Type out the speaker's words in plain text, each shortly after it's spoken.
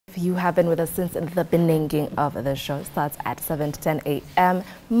you have been with us since the beginning of the show. It starts at 7 to 10 a.m.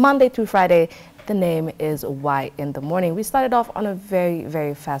 Monday through Friday. The name is Y in the Morning. We started off on a very,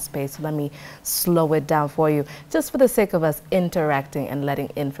 very fast pace. So let me slow it down for you, just for the sake of us interacting and letting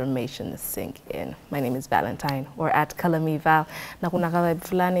information sink in. My name is Valentine, or at Kalami Val.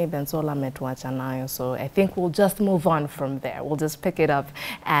 So I think we'll just move on from there. We'll just pick it up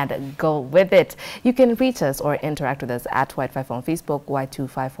and go with it. You can reach us or interact with us at Y254 on Facebook,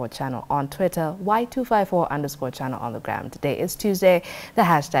 Y254 channel on Twitter, Y254 _ channel on the gram. Today is Tuesday. The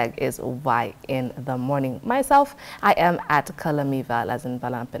hashtag is Y in the Morning. Myself, I am at Kalamiva, as in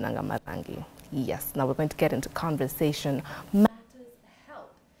Valan Penanga Marangi. Yes, now we're going to get into conversation matters health.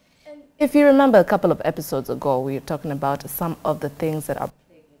 And if you remember a couple of episodes ago, we were talking about some of the things that are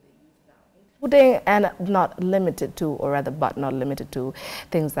plaguing the youth now, including and not limited to, or rather but not limited to,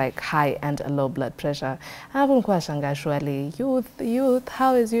 things like high and low blood pressure. I have one question, surely. Youth,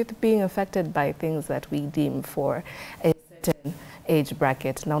 how is youth being affected by things that we deem for a certain age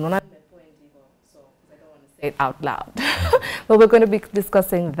bracket? Now, not it out loud. But we're going to be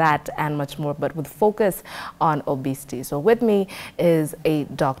discussing that and much more, but with focus on obesity. So with me is a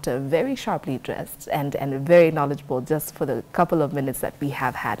doctor, very sharply dressed and very knowledgeable, just for the couple of minutes that we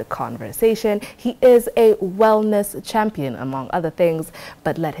have had a conversation. He is a wellness champion, among other things,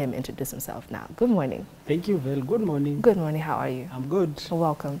 but let him introduce himself now. Good morning. Thank you, Val. Good morning. Good morning. How are you? I'm good.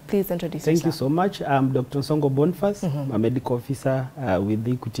 Welcome. Please introduce yourself. Thank you so much. I'm Dr. Songo Boniface. I'm a medical officer with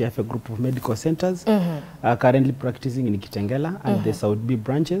the Y254 group of medical centers. Currently practicing in Kitengela and the South B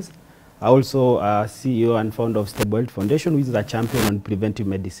branches. I also CEO and founder of Stable Health Foundation, which is a champion on preventive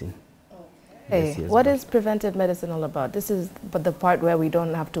medicine. Hey, yes, what is preventive medicine all about? This is the part where we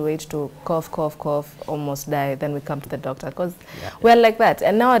don't have to wait to cough, almost die, then we come to the doctor, because we're like that.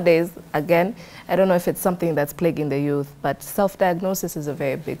 And nowadays, again, I don't know if it's something that's plaguing the youth, but self-diagnosis is a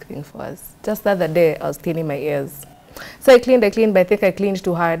very big thing for us. Just the other day, I was cleaning my ears. So I cleaned, but I think I cleaned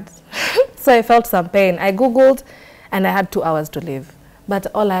too hard. So I felt some pain. I Googled, and I had 2 hours to live. But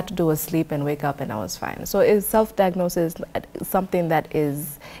all I had to do was sleep and wake up, and I was fine. So is self-diagnosis something that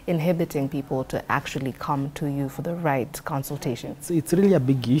is inhibiting people to actually come to you for the right consultation? It's really a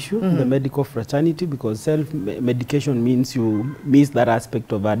big issue in the medical fraternity, because self-medication means you miss that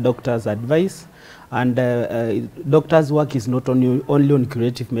aspect of a doctor's advice. And doctor's work is not only on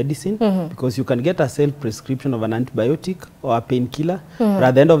curative medicine, because you can get a self-prescription of an antibiotic or a painkiller, but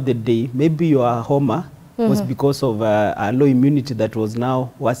at the end of the day, maybe you are a homer, was because of a low immunity that was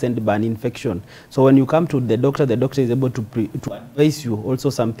now worsened by an infection. So when you come to the doctor is able to advise you also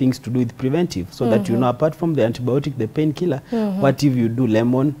some things to do with preventive, so that you know, apart from the antibiotic, the painkiller, what if you do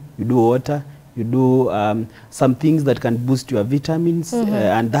lemon, you do water, you do some things that can boost your vitamins,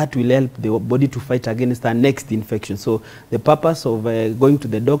 and that will help the body to fight against the next infection. So the purpose of going to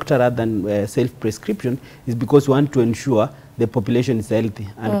the doctor rather than self-prescription is because we want to ensure the population is healthy.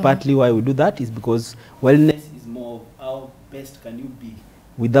 And partly why we do that is because wellness is more of how best can you be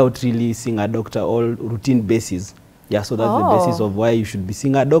without really seeing a doctor on routine basis. Yeah, so that's the basis of why you should be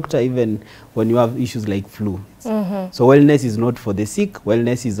seeing a doctor even when you have issues like flu. So wellness is not for the sick.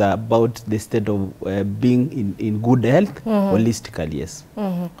 Wellness is about the state of being in good health, holistically, yes.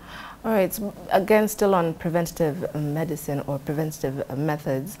 All right, so again, still on preventative medicine or preventative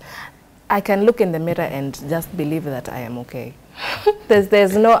methods, I can look in the mirror and just believe that I am okay.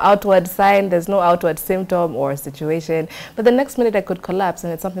 there's no outward sign, there's no outward symptom or situation, but the next minute I could collapse,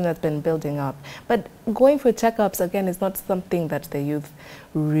 and it's something that's been building up. But going for checkups, again, is not something that the youth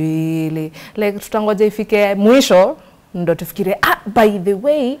really, like, tutangoja ifike mwisho ndo tufikire, by the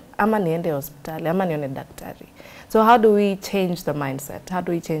way, ama niende hospitali, ama nione daktari. So how do we change the mindset? How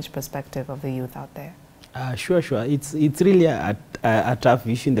do we change perspective of the youth out there? Sure. It's really a tough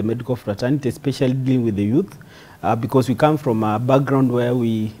issue in the medical fraternity, especially dealing with the youth, because we come from a background where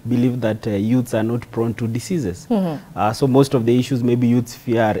we believe that youths are not prone to diseases. So most of the issues maybe youths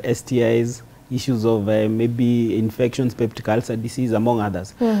fear are STIs, issues of maybe infections, peptic ulcer disease, among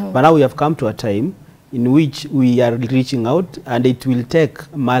others. But now we have come to a time in which we are reaching out, and it will take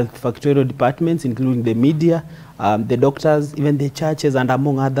multifactorial departments, including the media, the doctors, even the churches, and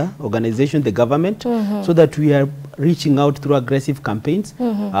among other organizations, the government, so that we are reaching out through aggressive campaigns.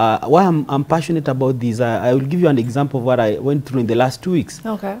 Why I'm passionate about this, I will give you an example of what I went through in the last 2 weeks.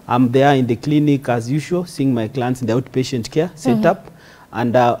 I'm there in the clinic as usual, seeing my clients in the outpatient care setup,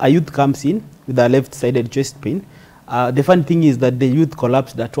 and a youth comes in with a left-sided chest pain. The fun thing is that the youth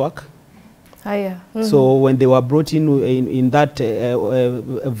collapsed at work. So when they were brought in that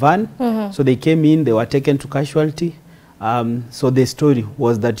van, so they came in, they were taken to casualty. So the story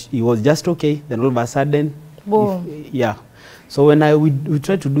was that he was just okay, then all of a sudden, So when we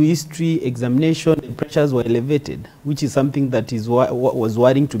tried to do history examination, the pressures were elevated, which is something that is what was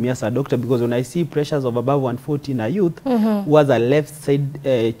worrying to me as a doctor, because when I see pressures of above 140 in a youth who has a left side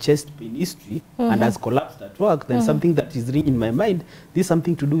chest pain history and has collapsed at work, then something that is ringing in my mind, this is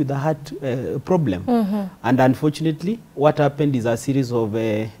something to do with the heart problem. And unfortunately, what happened is a series of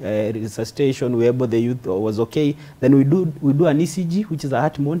resuscitation whereby the youth was okay. Then we do an ECG, which is a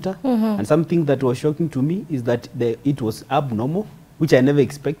heart monitor, and something that was shocking to me is that it was abnormal, which I never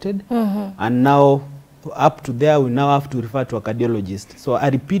expected. And now, up to there, we now have to refer to a cardiologist. So a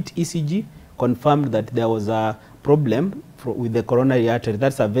repeat ECG confirmed that there was a problem with the coronary artery.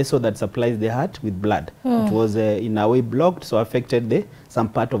 That's a vessel that supplies the heart with blood. It was in a way blocked, so affected some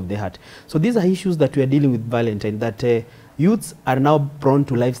part of the heart. So these are issues that we are dealing with, Valentine, that youths are now prone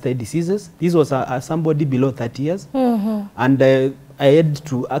to lifestyle diseases. This was somebody below 30 years. And I had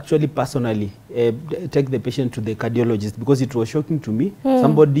to actually personally take the patient to the cardiologist, because it was shocking to me.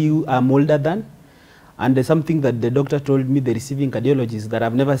 Somebody who I'm older than, and something that the doctor told me, the receiving cardiologist, that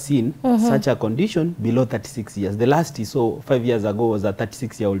I've never seen such a condition below 36 years. The last he saw 5 years ago was a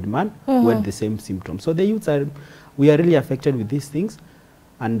 36-year-old man who had the same symptoms. So the youths we are really affected with these things.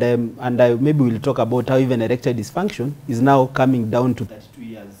 And maybe we'll talk about how even erectile dysfunction is now coming down to 32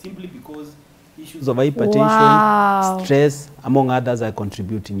 years, simply because issues of hypertension, stress, among others, are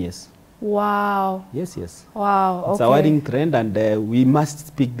contributing, yes. Wow. Yes, yes. Wow, okay. It's a worrying trend, and we must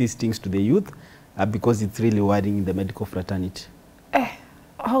speak these things to the youth because it's really worrying in the medical fraternity.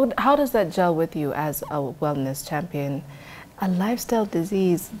 How does that gel with you as a wellness champion? A lifestyle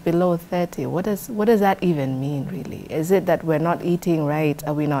disease below 30, what does that even mean, really? Is it that we're not eating right?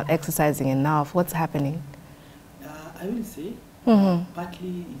 Are we not exercising enough? What's happening? I will say,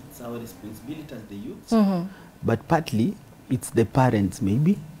 partly it's our responsibility as the youth, but partly it's the parents,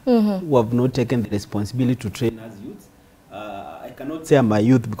 maybe, who have not taken the responsibility to train as youths. I cannot say I'm a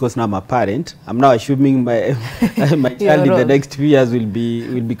youth because now I'm a parent. I'm now assuming my child in the next few years will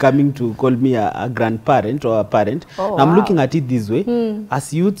be coming to call me a grandparent or a parent. Oh, now, I'm looking at it this way.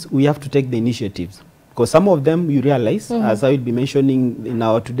 As youths, we have to take the initiatives. Because some of them, you realize, as I will be mentioning in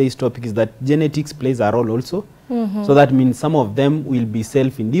our today's topic, is that genetics plays a role also. So that means some of them will be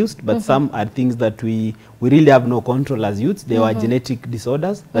self-induced, but some are things that we really have no control as youths. They were genetic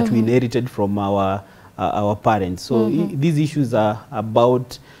disorders that we inherited from our parents. So these issues are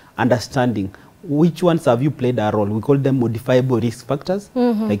about understanding which ones have you played a role. We call them modifiable risk factors,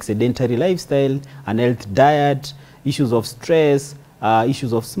 like sedentary lifestyle, unhealthy diet, issues of stress,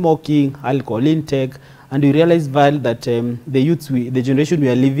 issues of smoking, alcohol intake. And we realize, Val, that the youths, the generation we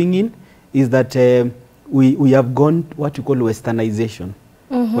are living in, is that we have gone what you call westernization.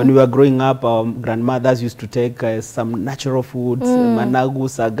 When we were growing up, our grandmothers used to take some natural foods, managu,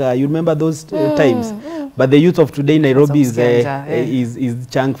 saga. You remember those times? But the youth of today in Nairobi is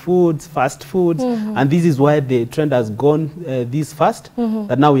junk foods, fast foods. And this is why the trend has gone this fast,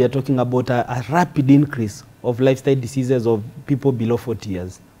 that now we are talking about a rapid increase of lifestyle diseases of people below 40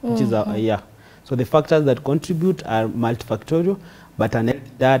 years, which is So the factors that contribute are multifactorial, but an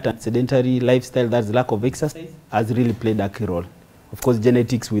healthy diet and sedentary lifestyle, that's lack of exercise, has really played a key role. Of course,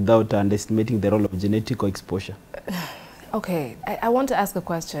 genetics, without underestimating the role of genetic or exposure. Okay, I want to ask a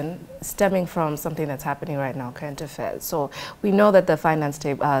question stemming from something that's happening right now, current affairs. So we know that the finance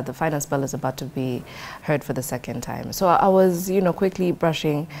bill is about to be heard for the second time. So I was, quickly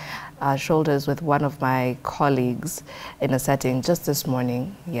brushing shoulders with one of my colleagues in a setting just this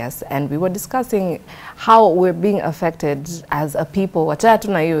morning, yes, and we were discussing how we're being affected as a people,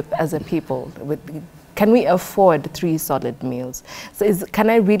 Wachatuna youth as a people, can we afford 3 solid meals? So can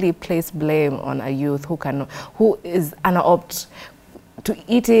I really place blame on a youth who is opt to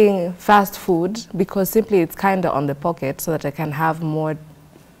eating fast food because simply it's kind of on the pocket so that I can have more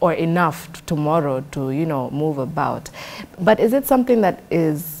or enough tomorrow to, move about? But is it something that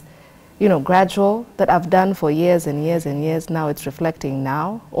is, gradual, that I've done for years and years and years, now it's reflecting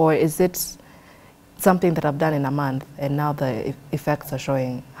now? Or is it something that I've done in a month and now the effects are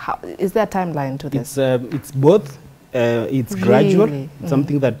showing? How is there a timeline to this? It's both. It's really gradual. It's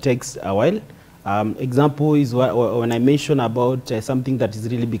something that takes a while. Example is when I mention about something that is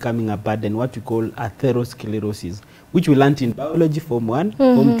really becoming a burden, what we call atherosclerosis, which we learned in biology form 1,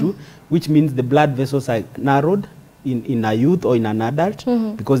 form 2, which means the blood vessels are narrowed in a youth or in an adult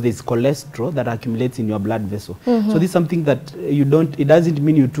because there's cholesterol that accumulates in your blood vessel. So this is something that it doesn't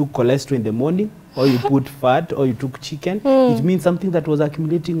mean you took cholesterol in the morning or you put fat or you took chicken. It means something that was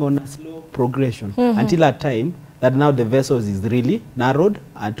accumulating on a slow progression until a time that now the vessels is really narrowed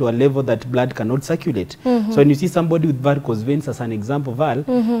and to a level that blood cannot circulate. So when you see somebody with varicose veins, as an example, Val,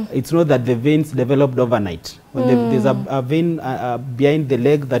 it's not that the veins developed overnight. When there's a vein behind the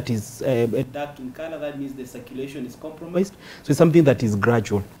leg that is dark in color, that means the circulation is compromised. So it's something that is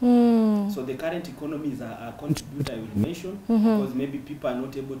gradual. So the current economy is a contributor, I will mention, because maybe people are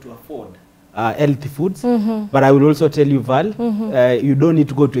not able to afford healthy foods. But I will also tell you, Val, you don't need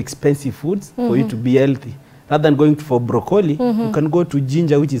to go to expensive foods for you to be healthy. Rather than going for broccoli, you can go to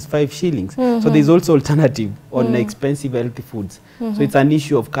ginger, which is 5 shillings. So there's also alternative on expensive healthy foods. So it's an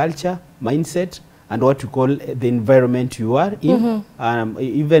issue of culture, mindset, and what you call the environment you are in.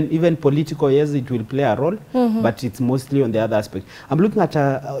 Even political, yes, it will play a role, but it's mostly on the other aspect. I'm looking at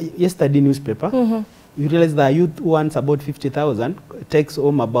yesterday newspaper. You realize that youth who earns about 50,000 takes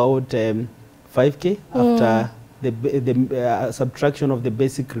home about 5K after the subtraction of the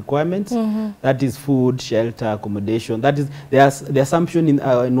basic requirements. That is food, shelter, accommodation. That is the assumption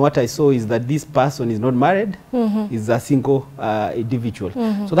in what I saw is that this person is not married, is a single individual.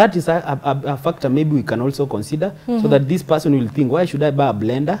 So that is a factor maybe we can also consider, so that this person will think, why should I buy a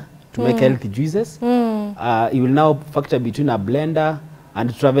blender to make healthy juices? He will now factor between a blender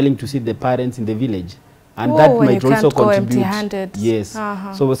and traveling to see the parents in the village. And that might also contribute. Yes.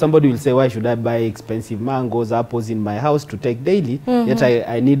 So somebody will say, why should I buy expensive mangoes, apples in my house to take daily? Yet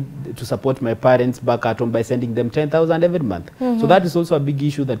I need to support my parents back at home by sending them 10,000 every month. So that is also a big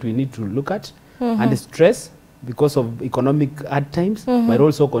issue that we need to look at. And the stress, because of economic hard times, might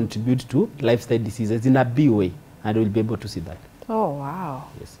also contribute to lifestyle diseases in a big way. And we'll be able to see that. Oh, wow.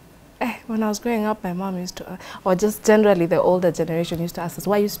 Yes. When I was growing up, my mom used to, or just generally the older generation used to ask us,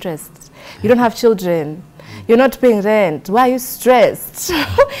 why are you stressed? You don't have children. You're not paying rent. Why are you stressed?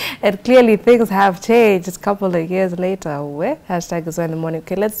 And clearly things have changed a couple of years later. Where? Hashtag is in the morning.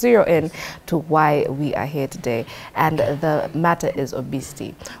 Okay, let's zero in to why we are here today. And the matter is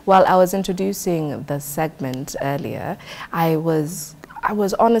obesity. While I was introducing the segment earlier, I was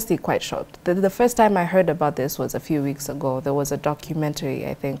honestly quite shocked. The first time I heard about this was a few weeks ago. There was a documentary,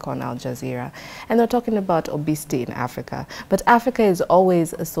 I think, on Al Jazeera, and they're talking about obesity in Africa. But Africa is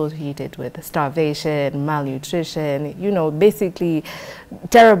always associated with starvation, malnutrition, you know, basically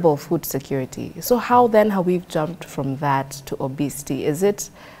terrible food security. So how then have we jumped from that to obesity? Is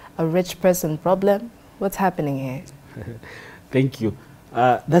it a rich person problem? What's happening here? Thank you.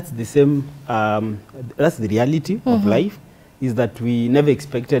 That's the same, that's the reality of life. Is that we never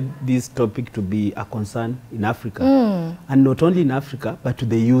expected this topic to be a concern in Africa. And not only in Africa, but to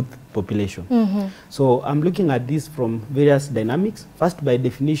the youth population. So I'm looking at this from various dynamics. First, by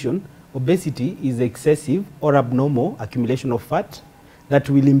definition, obesity is excessive or abnormal accumulation of fat that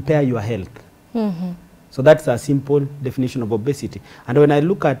will impair your health. So that's a simple definition of obesity. And when I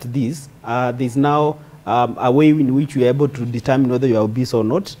look at this, there's now a way in which we're able to determine whether you're obese or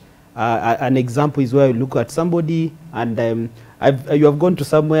not. An example is where you look at somebody and you have gone to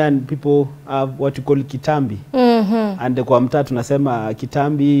somewhere and people have what you call kitambi. And kwa mtaa tunasema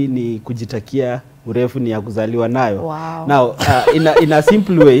kitambi ni kujitakia urefu ni ya kuzaliwa nayo. Wow. Now, in a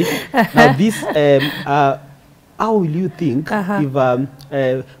simple way, now this, how will you think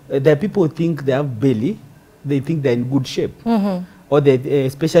if the people think they have belly, they think they're in good shape? Or they,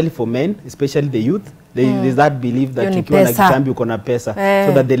 especially for men, especially the youth, there's that belief that ukiwa na kitambi uko na pesa,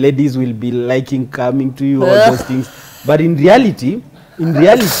 so that the ladies will be liking coming to you, all those things. But in reality,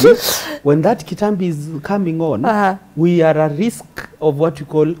 when that kitambi is coming on, we are at risk of what you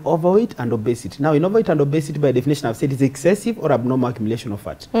call overweight and obesity. Now, in overweight and obesity, by definition, I've said it's excessive or abnormal accumulation of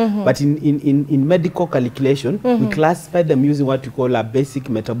fat. But in medical calculation, we classify them using what you call a basic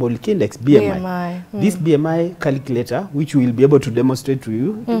metabolic index, BMI. This BMI calculator, which we will be able to demonstrate to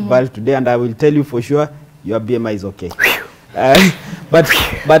you Val, today, and I will tell you for sure your BMI is okay.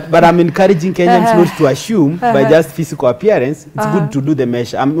 But I'm encouraging Kenyans not to assume by just physical appearance. It's good to do the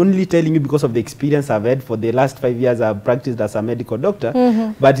measure. I'm only telling you because of the experience I've had for the last 5 years. I've practiced as a medical doctor.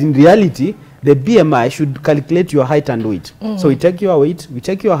 But in reality, the BMI should calculate your height and weight. So we take your weight, we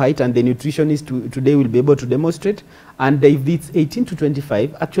take your height, and the nutritionist today will be able to demonstrate. And if it's 18 to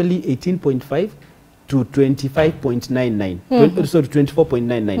 25, actually 18.5 to 25.99, so to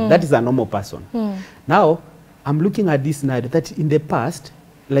 24.99. That is a normal person. Now, I'm looking at this scenario that in the past,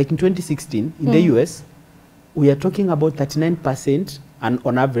 like in 2016, in the US, we are talking about 39% and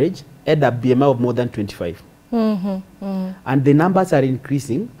on average had a BMI of more than 25. And the numbers are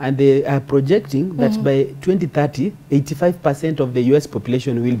increasing, and they are projecting that by 2030, 85% of the US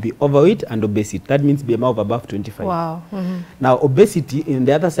population will be overweight and obesity. That means BMI of above 25. Wow. Now, obesity in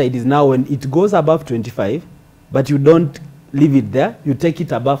the other side is now when it goes above 25, but you don't leave it there. You take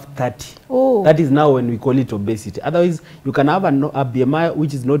it above 30. Oh. That is now when we call it obesity. Otherwise, you can have a BMI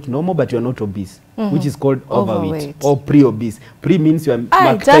which is not normal, but you are not obese, which is called overweight or pre-obese. Pre means you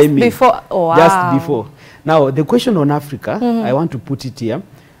are just before. Oh, wow. Just before. Now, the question on Africa, I want to put it here.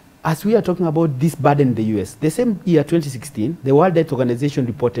 As we are talking about this burden in the US, the same year, 2016, the World Health Organization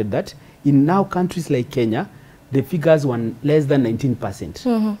reported that in now countries like Kenya, the figures were less than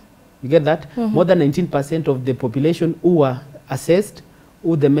 19%. You get that? More than 19% of the population who were assessed,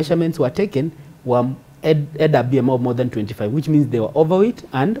 who the measurements were taken, were had a BMI of more than 25, which means they were overweight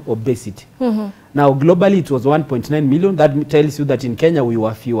and obesity. Now, globally, it was 1.9 million. That tells you that in Kenya, we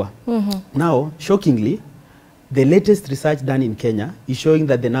were fewer. Now, shockingly, the latest research done in Kenya is showing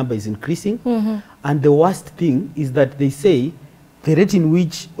that the number is increasing. And the worst thing is that they say the rate in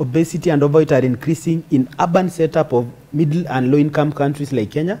which obesity and overweight are increasing in urban setup of middle and low-income countries like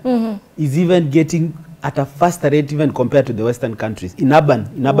Kenya is even getting at a faster rate even compared to the Western countries in urban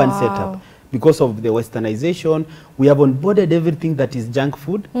setup. Because of the westernization, we have onboarded everything that is junk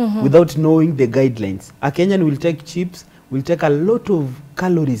food without knowing the guidelines. A Kenyan will take chips, will take a lot of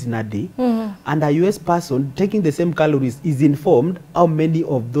calories in a day, and a US person taking the same calories is informed how many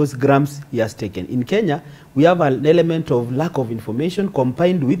of those grams he has taken. In Kenya, we have an element of lack of information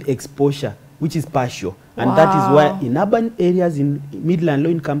combined with exposure, which is partial. And that is why in urban areas, in middle and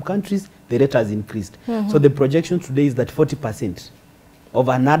low-income countries, the rate has increased. So the projection today is that 40% of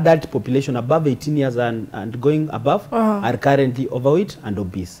an adult population above 18 years and going above are currently overweight and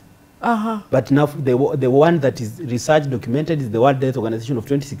obese. But now the one that is research documented is the World Health Organization of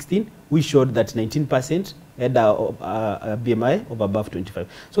 2016, which showed that 19% had a BMI of above 25.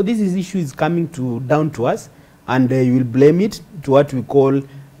 So this issue is coming down to us, and you will blame it to what we call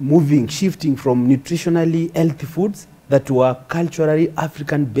shifting from nutritionally healthy foods that were culturally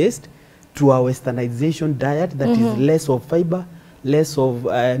African-based to a westernization diet that is less of fiber, less of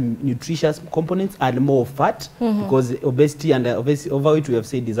nutritious components and more fat, because obesity and overweight, we have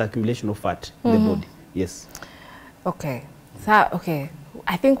said, is accumulation of fat in the body. Yes. Okay. So, okay.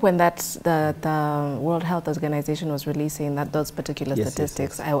 I think when the World Health Organization was releasing those particular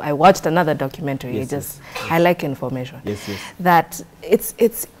statistics, I watched another documentary. I like information. That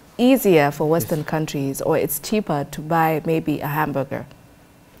it's easier for Western countries, or it's cheaper to buy maybe a hamburger.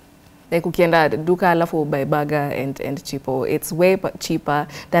 Like ukienda duka alafu buy burger and cheaper. It's way cheaper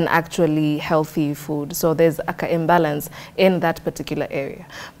than actually healthy food. So there's an imbalance in that particular area.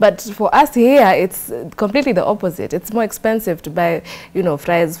 But for us here, it's completely the opposite. It's more expensive to buy,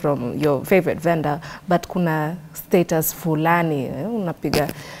 fries from your favorite vendor, but kuna status fulani,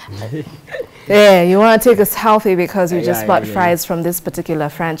 unapiga. Yeah, you want to take us healthy because you just bought fries from this particular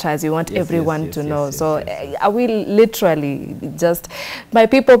franchise. You want everyone to know. So are we literally just, my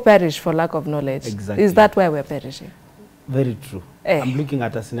people perish for lack of knowledge? Exactly. Is that where we're perishing? Very true. I'm looking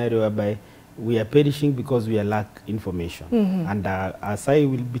at a scenario whereby we are perishing because we lack information. And as I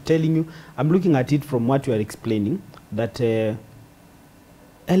will be telling you, I'm looking at it from what you are explaining, that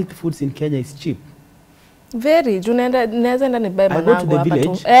health foods in Kenya is cheap. Very. I go to the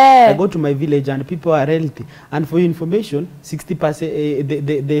village. I go to my village and people are healthy. And for your information, 60%,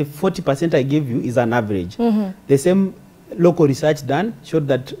 the 40% I gave you is an average. The same local research done showed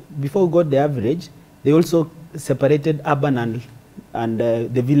that before we got the average, they also separated urban and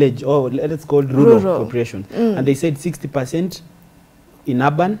the village, or let's call it rural population. And they said 60% in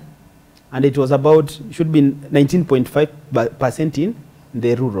urban, and it was about, should be 19.5% in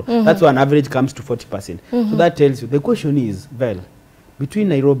the rural. That's why an average comes to 40%. So that tells you, the question is, well, between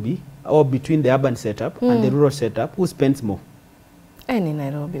Nairobi, or between the urban setup and the rural setup, who spends more? Any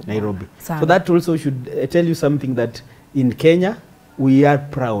Nairobi. Nairobi. So that also should tell you something, that in Kenya, we are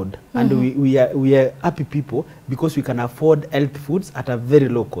proud and we are happy people because we can afford health foods at a very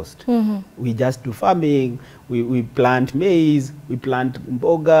low cost. We just do farming, we plant maize, we plant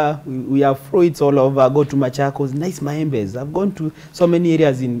mboga, we have fruits all over. Go to Machakos, nice maembes. I've gone to so many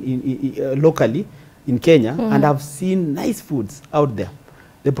areas locally in Kenya and I've seen nice foods out there.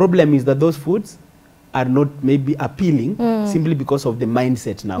 The problem is that those foods are not maybe appealing simply because of the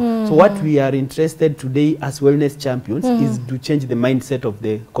mindset now. So what we are interested today as wellness champions is to change the mindset of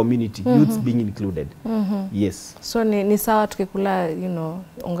the community, youths being included. Yes. So ni sawa tukikula,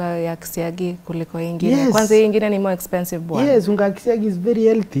 unga ya kisiagi kuliko ingine. Kwanza ingine ni more expensive bwana. Yes, unga ya kisiagi is very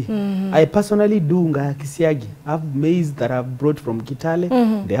healthy. I personally do unga ya kisiagi. I have maize that I've brought from Kitale,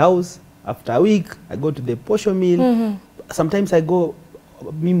 the house. After a week, I go to the posho mill. Sometimes I go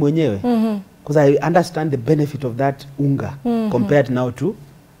mimi mwenyewe. Because I understand the benefit of that unga compared now to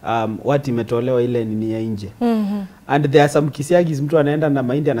what imetolewa ile nini ya nje. And there are some kisiagis mtu anaenda na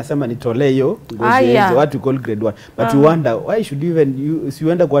mahindi anasema nitolee hiyo ngozi ya what we call grade 1. But you wonder why should even you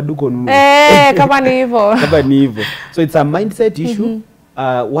uenda kwa duka ununue. Kama ni hivyo. Kama ni hivyo. So it's a mindset issue.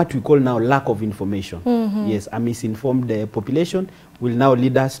 What we call now lack of information. Yes, a misinformed population will now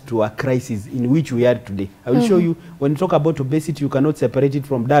lead us to a crisis in which we are today. I will show you, when you talk about obesity, you cannot separate it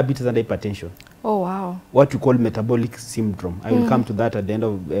from diabetes and hypertension. Oh, wow. What we call metabolic syndrome. I will come to that at the end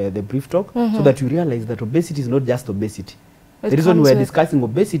of the brief talk, so that you realize that obesity is not just obesity. The reason we are discussing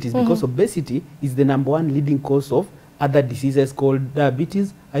obesity is because obesity is the #1 leading cause of other diseases called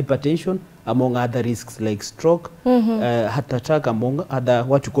diabetes, hypertension, among other risks like stroke, heart attack, among other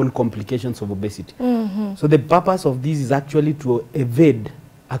what you call complications of obesity. So the purpose of this is actually to evade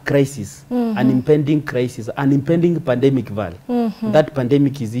a crisis, an impending crisis, an impending pandemic value. That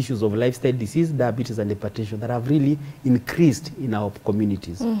pandemic is issues of lifestyle disease, diabetes and hypertension that have really increased in our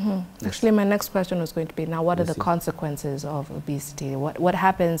communities. Actually, my next question was going to be, now what are the consequences of obesity? What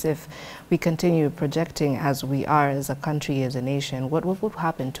happens if we continue projecting as we are as a country, as a nation? What would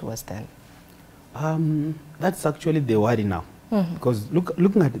happen to us then? That's actually the worry now. Because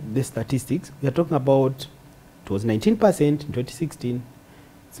looking at the statistics, we are talking about, it was 19% in 2016.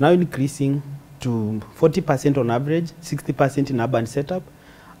 It's now increasing to 40% on average, 60% in urban setup.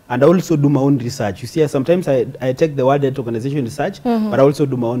 And I also do my own research. You see, sometimes I take the World Health Organization research, but I also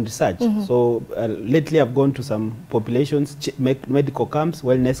do my own research. So lately I've gone to some populations, medical camps,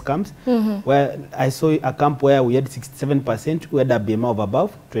 wellness camps, where I saw a camp where we had 67% who had a BMI of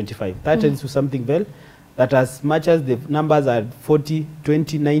above 25. That tells you something well, that as much as the numbers are 40,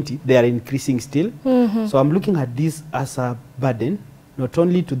 20, 90, they are increasing still. So I'm looking at this as a burden, not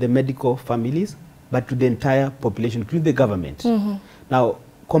only to the medical families, but to the entire population, including the government. Now,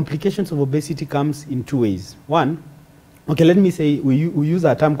 complications of obesity comes in 2 ways. One, okay, let me say we use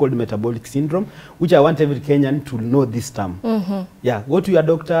a term called metabolic syndrome, which I want every Kenyan to know this term. Yeah, go to your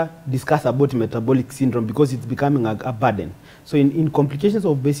doctor, discuss about metabolic syndrome because it's becoming a burden. So in complications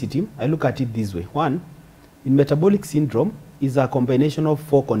of obesity, I look at it this way. One, in metabolic syndrome is a combination of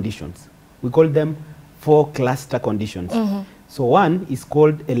 4 conditions. We call them 4 cluster conditions. So one is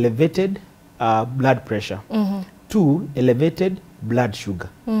called elevated blood pressure. 2, elevated blood sugar.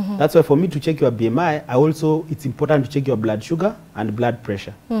 That's why for me to check your BMI, it's important to check your blood sugar and blood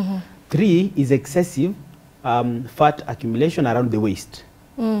pressure. 3 is excessive fat accumulation around the waist.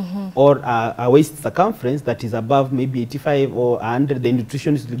 Or a waist circumference that is above maybe 85 or 100. The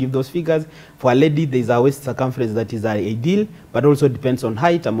nutritionist will give those figures. For a lady, there is a waist circumference that is ideal, but also depends on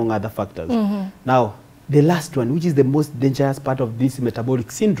height, among other factors. Now, the last one, which is the most dangerous part of this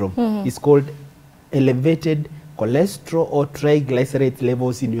metabolic syndrome, is called elevated cholesterol or triglyceride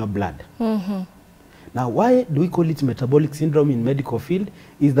levels in your blood. Now, why do we call it metabolic syndrome in medical field?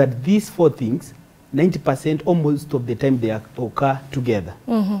 Is that these 4 things, 90% almost of the time they occur together.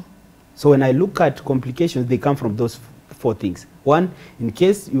 So when I look at complications, they come from those 4 things. One, in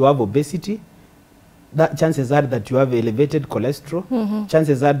case you have obesity, that chances are that you have elevated cholesterol.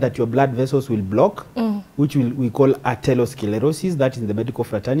 Chances are that your blood vessels will block, which we call atherosclerosis. That is in the medical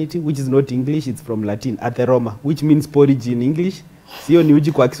fraternity, which is not English, it's from Latin, atheroma, which means porridge in English. Sio ni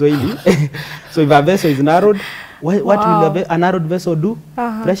uji kwa Kiswahili. So if a vessel is narrowed, what will a narrowed vessel do?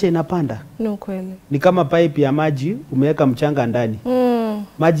 Pressure inapanda. No kweli. Ni kama pipe ya maji, umeweka mchanga ndani.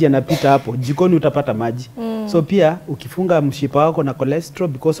 Maji yanapita hapo, jikoni utapata maji. So pia ukifunga mshipa wako na cholesterol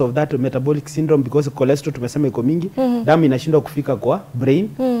because of that metabolic syndrome, because cholesterol tumesema iko mingi, damu inashindwa kufika kwa brain,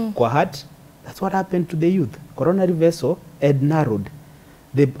 kwa heart. That's what happened to the youth. Coronary vessel had narrowed.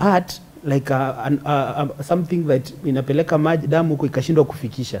 The heart, like something that inapeleka maji damu huko ikashindwa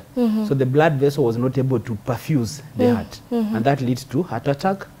kufikisha. So the blood vessel was not able to perfuse the heart. And that leads to heart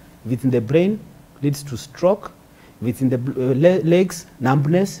attack. If it's in the brain, leads to stroke. If it's in the legs,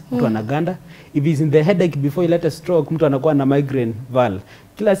 numbness, mtu anaganda. If it's in the headache before you let a stroke, mtu anakuwa na migraine valve.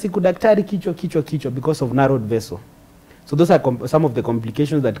 Kila siku daktari kichwa because of narrowed vessel. So those are some of the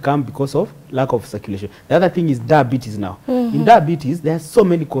complications that come because of lack of circulation. The other thing is diabetes now. In diabetes, there are so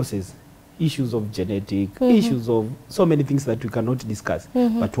many causes. Issues of genetic, issues of so many things that we cannot discuss.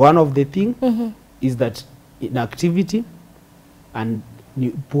 But one of the things is that inactivity and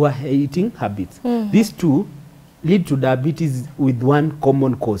poor eating habits. These 2 lead to diabetes with one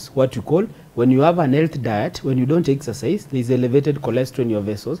common cause, what you call, when you have an healthy diet, when you don't exercise, there is elevated cholesterol in your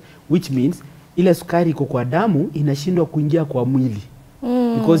vessels, which means ile sukari iko kwa damu inashindwa kuingia kwa mwili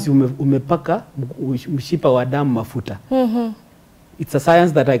because umepaka mshipa wa damu mafuta. It's a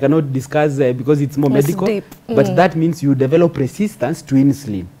science that I cannot discuss because it's more medical, but that means you develop resistance to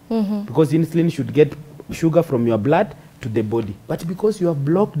insulin because insulin should get sugar from your blood to the body. But because you have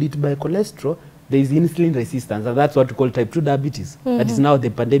blocked it by cholesterol, there is insulin resistance, and that's what we call type 2 diabetes. That is now the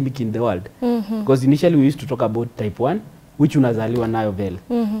pandemic in the world. Because initially we used to talk about type 1, which unazaliwa nayo vele.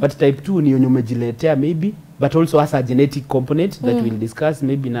 But type 2 ni umejiletea maybe, but also has a genetic component that we'll discuss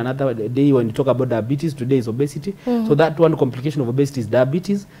maybe in another day when we talk about diabetes. Today is obesity. So that one complication of obesity is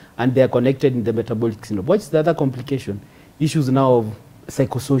diabetes, and they are connected in the metabolic syndrome. What's the other complication? Issues now of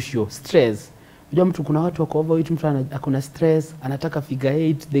psychosocial stress. Unajua mtu kuna watu wako overweight, mtu akona stress, anataka figure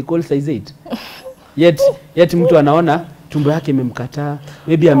 8, they call size 8. Yet mtu anaona tumbo yake imemkataa,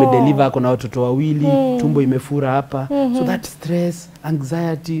 maybe amedeliver akona watoto wawili, tumbo imefura hapa. So that stress,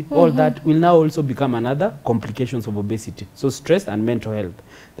 anxiety, all that will now also become another complications of obesity. So stress and mental health.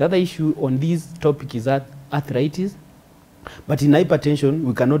 The other issue on this topic is arthritis. But in hypertension,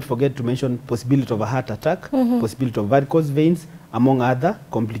 we cannot forget to mention possibility of a heart attack, possibility of varicose veins, among other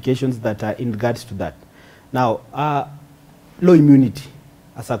complications that are in regards to that. Now, low immunity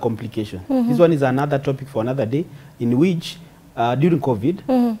as a complication. This one is another topic for another day, in which during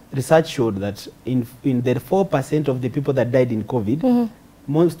COVID, research showed that in the 4% of the people that died in COVID,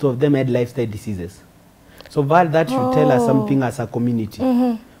 most of them had lifestyle diseases. So that should tell us something as a community.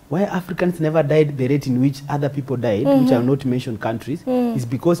 Why Africans never died the rate in which other people died, which I will not mention countries, is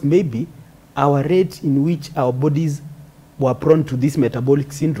because maybe our rate in which our bodies were prone to this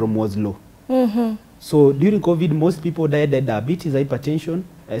metabolic syndrome was low. So during COVID, most people died of diabetes, hypertension,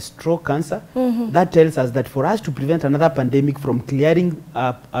 stroke, cancer. That tells us that for us to prevent another pandemic from clearing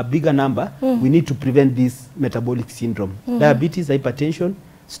a bigger number, we need to prevent this metabolic syndrome. Diabetes, hypertension,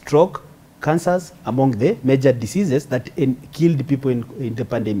 stroke, cancers among the major diseases that killed people in the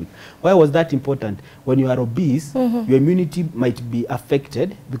pandemic. Why was that important? When you are obese, your immunity might be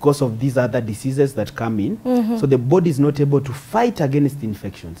affected because of these other diseases that come in. So the body is not able to fight against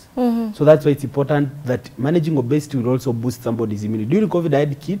infections. So that's why it's important that managing obesity will also boost somebody's immunity. During COVID, I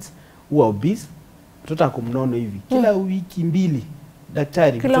had kids who are obese. Mtoto akumnono hivi. Kila wiki mbili.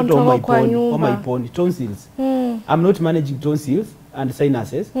 Daktari, mtoto omaiponi, tonsils. I'm not managing tonsils and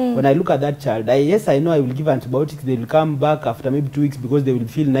sinuses. When I look at that child, yes, I know I will give antibiotics. They will come back after maybe 2 weeks because they will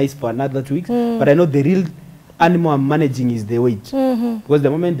feel nice for another 2 weeks. But I know the real animal I'm managing is the weight. Because the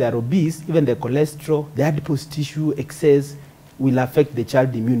moment they are obese, even the cholesterol, the adipose tissue excess will affect the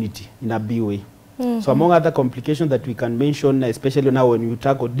child immunity in a big way. So among other complications that we can mention, especially now when you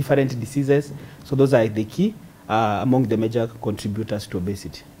tackle different diseases, so those are the key among the major contributors to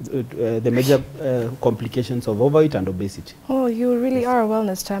obesity, the major complications of overweight and obesity. Oh, you really are a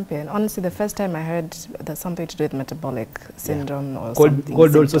wellness champion. Honestly, the first time I heard there's something to do with metabolic syndrome or something.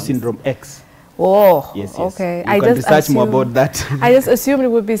 Called also syndrome X. Oh, yes. Okay. You can research more about that. I just assumed it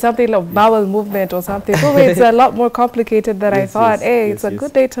would be something like bowel movement or something. So it's a lot more complicated than I thought. Hey, it's a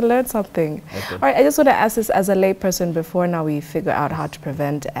good day to learn something. Okay. All right, I just want to ask this as a layperson before now we figure out how to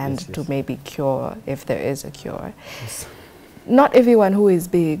prevent and to maybe cure, if there is a cure. Not everyone who is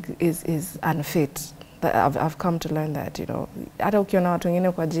big is unfit. I've come to learn that, you know.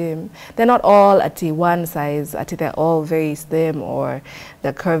 They're not all at one size, they're all very slim or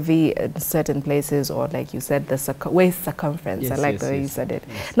they're curvy in certain places, or like you said, the waist circumference. I like the way you said it.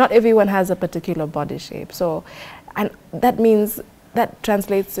 Not everyone has a particular body shape. So, and that means, that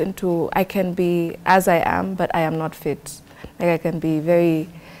translates into I can be as I am, but I am not fit. Like I can be very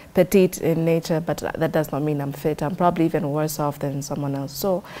petite in nature, but that does not mean I'm fit. I'm probably even worse off than someone else.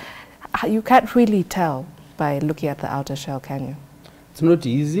 So you can't really tell by looking at the outer shell, can you? It's not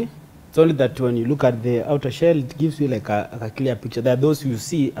easy. It's only that when you look at the outer shell, it gives you like a clear picture. There are those you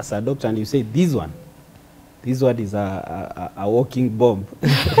see as a doctor and you say, this one is a walking bomb.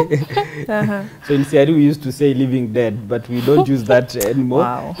 So in theory, we used to say living dead, but we don't use that anymore.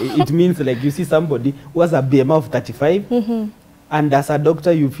 Wow. It means like you see somebody who has a BMI of 35, and as a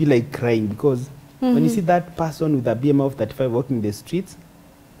doctor, you feel like crying because when you see that person with a BMI of 35 walking the streets,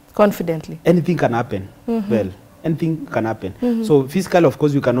 confidently, anything can happen. Well, anything can happen. So physically, of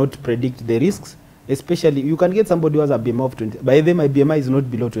course, you cannot predict the risks. Especially, you can get somebody who has a BMI of 20. By the way, my BMI is not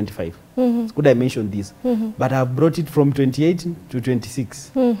below 25. It's good I mentioned this. But I've brought it from 28 to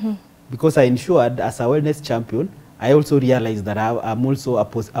 26. Because I ensured, as a wellness champion, I also realized that I'm also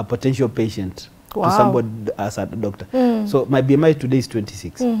a potential patient to somebody as a doctor. So my BMI today is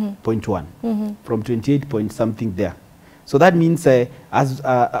 26.1 from 28 point something there. So that means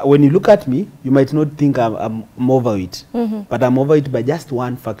when you look at me, you might not think I'm overweight, but I'm overweight by just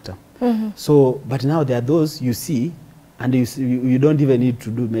one factor. So, but now there are those you see, and you don't even need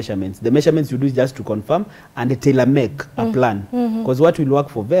to do measurements. The measurements you do is just to confirm and tailor-make a plan. Because what will work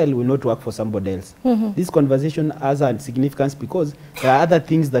for Vel will not work for somebody else. This conversation has a significance because there are other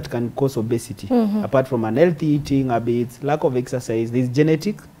things that can cause obesity. Apart from unhealthy eating habits, lack of exercise, there's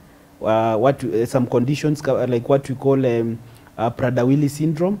genetic, some conditions like what we call Prader-Willi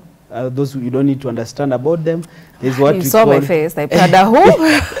syndrome. Those you don't need to understand about them. There's what you we saw call my face, like Prader who?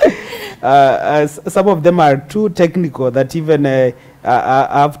 Some of them are too technical that even I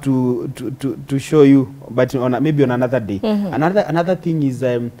have to show you, but maybe on another day. Another thing is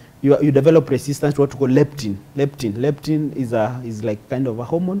you develop resistance to what we call leptin. Leptin is like kind of a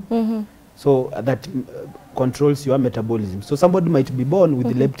hormone, so that controls your metabolism. So somebody might be born with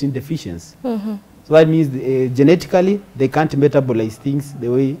the leptin deficiency. So that means genetically they can't metabolize things the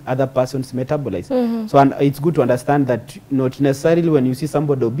way other persons metabolize. So it's good to understand that not necessarily when you see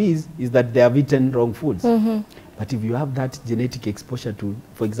somebody obese is that they have eaten wrong foods. But if you have that genetic exposure to,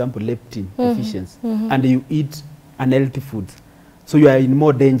 for example, leptin deficiency, and you eat unhealthy foods, so you are in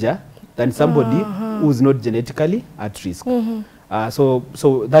more danger than somebody who's not genetically at risk. So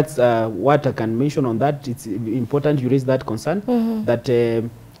that's what I can mention on that. It's important you raise that concern, that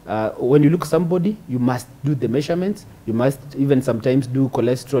when you look at somebody, you must do the measurements. You must even sometimes do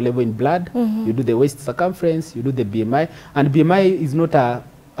cholesterol level in blood. You do the waist circumference. You do the BMI. And BMI is not a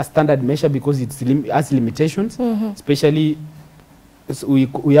standard measure because it has limitations. Especially, so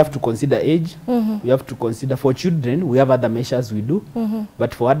we have to consider age. We have to consider for children, we have other measures we do.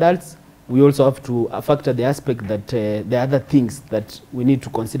 But for adults, we also have to factor the aspect that there are other things that we need to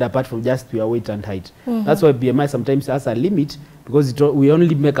consider apart from just your weight and height. That's why BMI sometimes has a limit, because we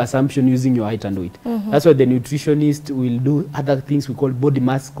only make assumption using your height and weight. That's why the nutritionist will do other things we call body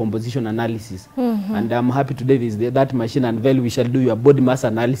mass composition analysis. And I'm happy today is that machine, and Vel, we shall do your body mass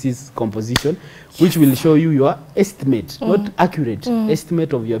analysis composition, which will show you your estimate, not accurate,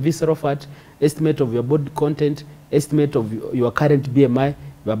 estimate of your visceral fat, estimate of your body content, estimate of your current BMI,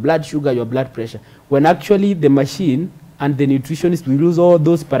 your blood sugar, your blood pressure. When actually the machine and the nutritionist will use all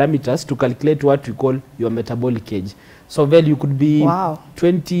those parameters to calculate what we call your metabolic age. So Vel, you could be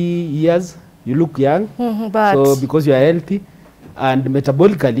 20 years, you look young, but so because you are healthy, and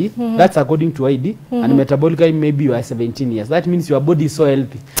metabolically, that's according to ID, and metabolically maybe you are 17 years. That means your body is so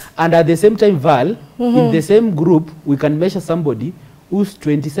healthy. And at the same time, Val, in the same group, we can measure somebody who's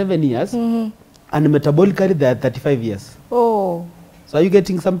 27 years, and metabolically they are 35 years. Oh. So are you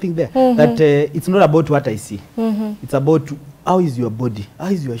getting something there? That it's not about what I see. It's about how is your body, how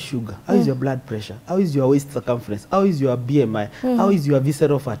is your sugar, how is your blood pressure, how is your waist circumference, how is your BMI, how is your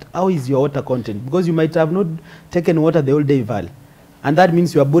visceral fat, how is your water content. Because you might have not taken water the whole day, Val. And that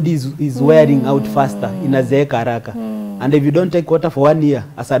means your body is wearing out faster, inazeeka haraka. And if you don't take water for 1 year,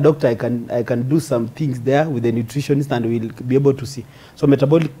 as a doctor, I can do some things there with the nutritionist and we'll be able to see. So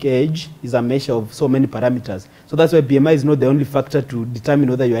metabolic age is a measure of so many parameters. So that's why BMI is not the only factor to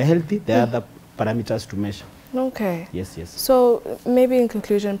determine whether you are healthy. There are other parameters to measure. Okay. Yes, yes. So maybe in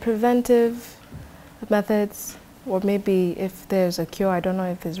conclusion, preventive methods, or maybe if there's a cure, I don't know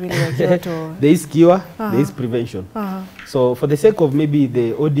if there's really a cure to... There is cure, there is prevention. So for the sake of maybe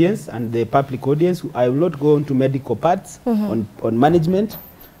the audience and the public audience, I will not go into medical parts on management.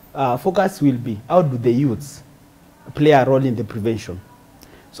 Focus will be, how do the youths play a role in the prevention?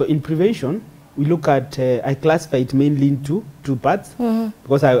 So in prevention, we look at, I classify it mainly into two parts,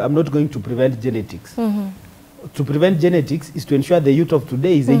 because I'm not going to prevent genetics. To prevent genetics is to ensure the youth of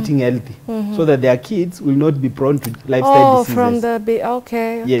today is eating healthy, so that their kids will not be prone to lifestyle diseases. From the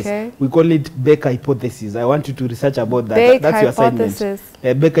okay. Yes, we call it Becker hypothesis. I want you to research about that. Becker That's your hypothesis.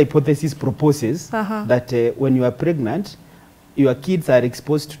 assignment. Becker hypothesis proposes that when you are pregnant, your kids are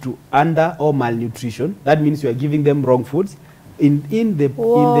exposed to under or malnutrition. That means you are giving them wrong foods. In the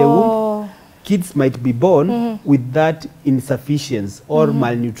womb, kids might be born with that insufficiency or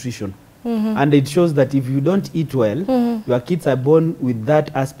malnutrition. And it shows that if you don't eat well, your kids are born with that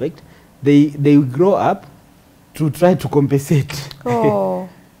aspect. They grow up to try to compensate.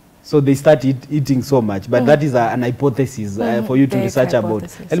 So they start eating so much. But that is an hypothesis for you to research about.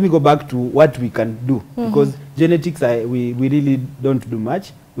 Let me go back to what we can do. Because genetics, we really don't do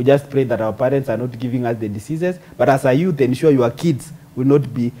much. We just pray that our parents are not giving us the diseases. But as a youth, ensure your kids will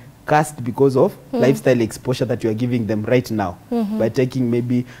not be cast because of lifestyle exposure that you are giving them right now, by taking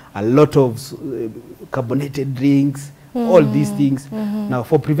maybe a lot of carbonated drinks, all these things. Now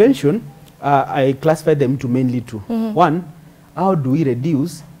for prevention, I classify them to mainly two. One, how do we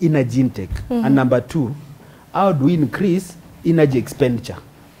reduce energy intake? And number two, how do we increase energy expenditure?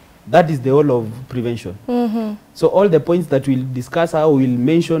 That is the whole of prevention. So all the points that we'll discuss, how we'll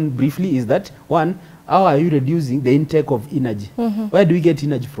mention briefly is that, one, how are you reducing the intake of energy? Where do we get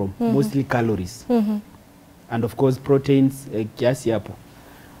energy from? Mostly calories. And of course proteins, kiasi hapo.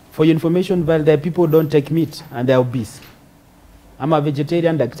 For your information, well, there are people who don't take meat and they're obese. I'm a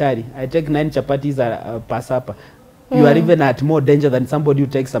vegetarian daktari. I take 9 chapatis per supper. You are even at more danger than somebody who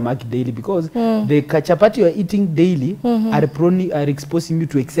takes samaki daily, because the chapati you are eating daily are exposing you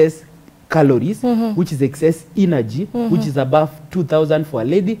to excess calories, which is excess energy, which is above 2,000 for a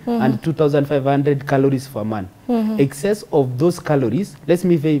lady and 2,500 calories for a man. Excess of those calories, let's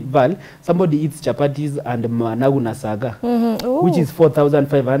me say, Val, somebody eats chapatis and managu na saga, which is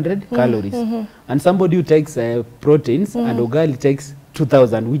 4,500 calories. And somebody who takes proteins and ugali takes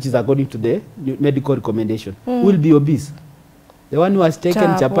 2,000, which is according to the medical recommendation, will be obese. The one who has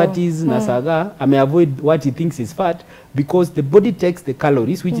taken chapatis na saga may avoid what he thinks is fat, because the body takes the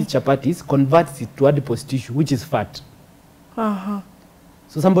calories, which is chapatis, converts it to adipose tissue, which is fat.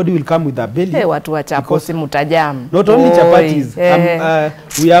 So somebody will come with a belly. Hey, watu wa chaposi mutajam. Not only chapatis.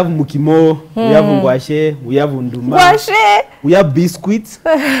 We have mukimo, we have ngwashe, we have unduma. Ngwashe! We have biscuits.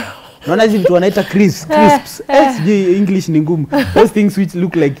 Naona hizi vitu wanaita crisps. English ni ngumu. Those things which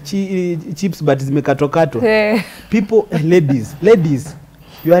look like chips but zimekatokatwa. People, ladies,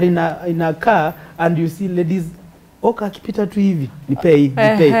 you are in a car and you see ladies, oka akipita tu hivi, nipei.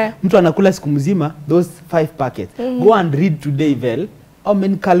 Mtu anakula siku mzima those 5 packets. Go and read today, Vel, how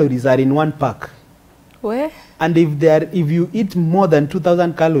many calories are in one pack. Where? And if you eat more than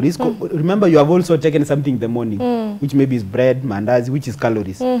 2,000 calories, remember you have also taken something in the morning, which maybe is bread, mandazi, which is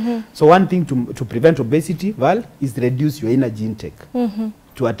calories. So one thing to prevent obesity, Val, is reduce your energy intake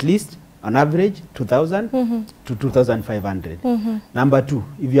to at least, on average, 2,000 to 2,500. Number 2,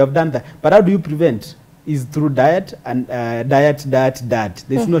 if you have done that, but how do you prevent? Is through diet and diet.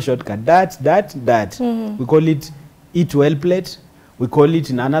 There's no shortcut. Diet. We call it eat well plate. We call it,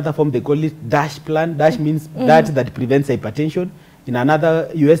 in another form, they call it DASH plan. DASH means diet that prevents hypertension. In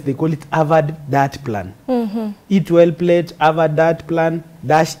another US, they call it Harvard diet plan. Eat well plate, Harvard diet plan,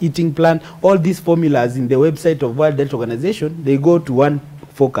 DASH eating plan. All these formulas in the website of World Health Organization, they go to one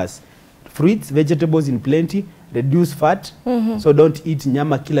focus. Fruits, vegetables in plenty, reduce fat. So don't eat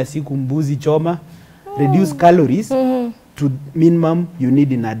nyama kila siku, mbuzi choma. Reduce calories to minimum you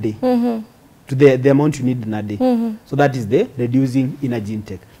need in a day. To the amount you need in a day. So that is the reducing energy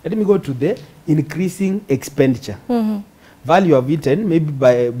intake. Let me go to the increasing expenditure. Value of eaten, maybe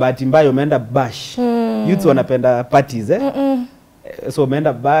by bahati umeenda bash. Youths wanapenda parties, so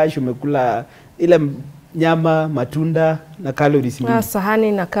umeenda bash, umekula ile nyama, matunda na calories mingi.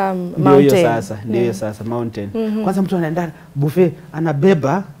 Sahani na mountain. Ndio sasa mountain. Kwanza mtu anaenda buffet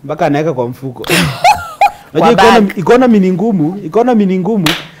anabeba mpaka anaweka kwa mfuko. Unajua economy ni ngumu.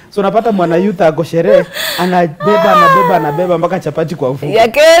 So napata mwana youth ako sherehe anabeba mpaka chapati kwa mfuko ya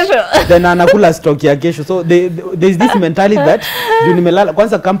kesho. Then anakula stock ya kesho. So there's this mentality that juu nimelala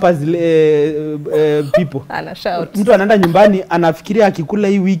kwanza campus people. Ana shout. Mtu anaenda nyumbani anafikiria akikula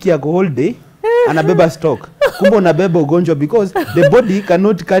hii wiki ya holiday anabeba stock. Kumbe unabeba ugonjwa, because the body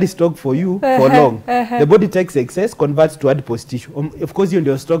cannot carry stock for you for long. The body takes excess, converts to adipose tissue. Of course, hiyo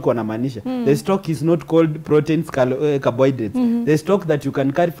ndio stock wanamaanisha. The stock is not called proteins, carbohydrates. The stock that you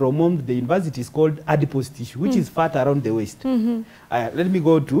can carry from home to the university is called adipose tissue, which is fat around the waist. Let me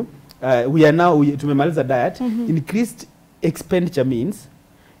go to, we are now, tumemaliza diet. Increased expenditure means,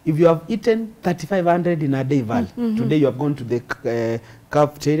 if you have eaten 3,500 in a day, Val, today you have gone to the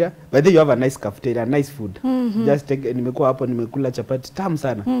cafeteria. By the way, you have a nice cafeteria, nice food. Just take, nimekuwa hapo, nimekula chapati tamu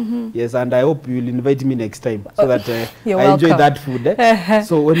sana. Yes, and I hope you will invite me next time so that I enjoy that food.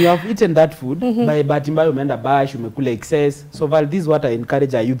 So when you have eaten that food, by bahati mbaya umeenda bash, umekula excess. So Val, this is what I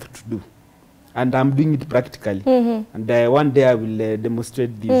encourage our youth to do. And I'm doing it practically. And one day I will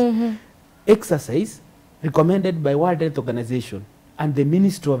demonstrate this. Exercise recommended by World Health Organization. And the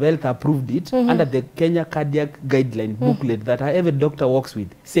Ministry of Health approved it under the Kenya Cardiac Guideline booklet that every doctor works with,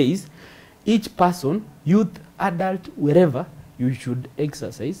 says each person, youth, adult, wherever, you should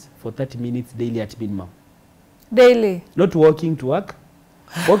exercise for 30 minutes daily at minimum. Daily? Not walking to work.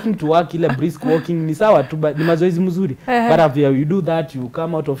 Walking to work, ile brisk walking, ni sawa tu, ni mazoezi mzuri. But after you do that, you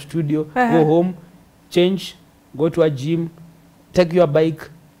come out of studio, go home, change, go to a gym, take your bike,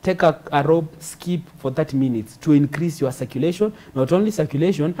 take a rope, skip for 30 minutes to increase your circulation. Not only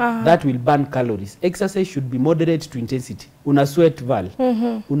circulation, that will burn calories. Exercise should be moderate to intensity. Una sweat, Val.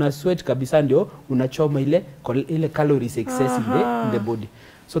 Una sweat kabisa ndio unachoma ile calories excess in the body.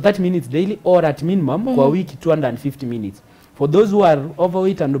 So 30 minutes daily, or at minimum kwa wiki 250 minutes. For those who are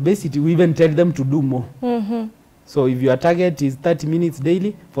overweight and obesity, we even tell them to do more. So if your target is 30 minutes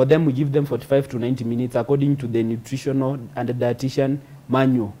daily, for them we give them 45 to 90 minutes according to the nutritional and the dietitian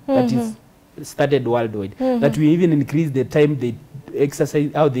manual that is started worldwide, that we even increase the time they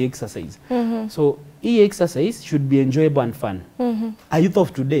exercise, how they exercise. So exercise should be enjoyable and fun. A youth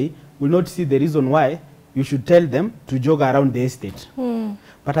of today will not see the reason why you should tell them to jog around the estate.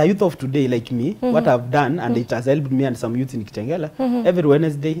 But a youth of today like me, what I've done, and it has helped me and some youth in Kitengela, every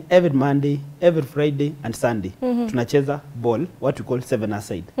Wednesday, every Monday, every Friday and Sunday, tunacheza ball, what we call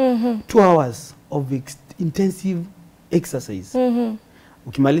 7-a-side. 2 hours of intensive exercise.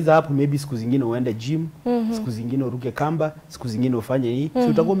 Ukimaliza hapo, maybe siku zingine uende gym, siku zingine uruke kamba, siku zingine ufanye hii. So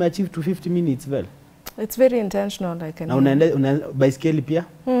utakuwa umeachieve 250 minutes well. It's very intentional, like. Na unaenda baiskeli pia.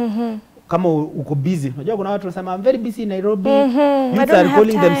 Kama uko busy, unajua kuna watu wanasema I'm very busy in Nairobi. Youth are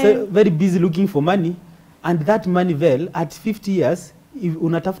calling themselves very busy looking for money, and that money well at 50 years, if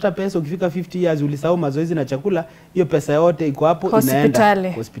unatafuta pesa, ukifika 50 years ulisahau mazoezi na chakula, hiyo pesa yote iko hapo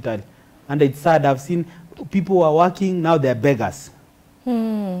inaenda hospitali. And it's sad, I've seen people who are working now, they are beggars.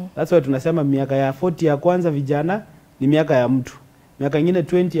 That's why tunasema miaka ya 40 ya kwanza vijana ni miaka ya mtu. Miaka ingine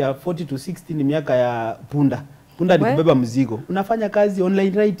 20 ya 40 to 60 ni miaka ya punda. Punda ni kubeba mzigo. Unafanya kazi,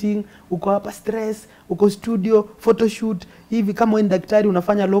 online writing, uko hapa stress, uko studio, photoshoot. Hivi kama wewe daktari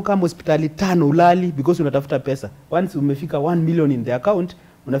unafanya locum hospitali 5 ulali because unatafuta pesa. Once umefika 1 million in the account,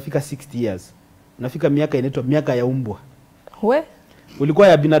 unafika 60 years. Unafika miaka inaitwa miaka ya umbwa. Ulikuwa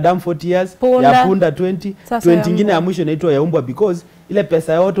ya binadamu 40 years, ya punda 20, 20 ingine ya mwisho inaitwa ya umbwa because ile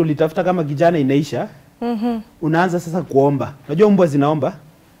pesa yote ulitafuta kama kijana inaisha. Unaanza sasa kuomba. Unajua umbwa zinaomba?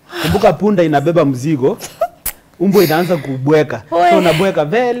 Kumbuka punda inabeba mzigo. Umbwa inaanza kubweka. So unabweka,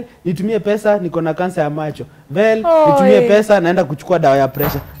 "Vel, nitumie pesa, niko na kansa ya macho. Vel, nitumie pesa, naenda kuchukua dawa ya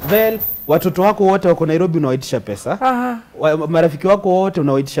pressure. Vel, watoto wako wote wako Nairobi unawaitisha pesa. Marafiki wako wote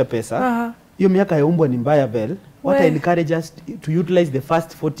unawaitisha pesa." Hiyo miaka ya umbwa ni mbaya, Vel. What I encourage us to utilize the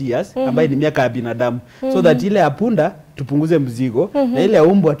first 40 years ambayo ni miaka ya binadamu, so that ile ya punda tupunguze mzigo na ile ya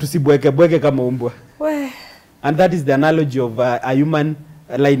umbwa tusibweke kama umbwa. And that is the analogy of a human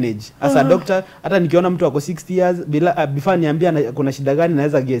lineage. As a doctor, hata nikiona mtu wako 60 years bila before niambia kuna shida gani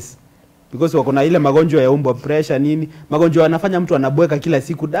naweza guess. Because wako na ile magonjwa ya umbwa, pressure nini, magonjwa yanafanya mtu anabweka kila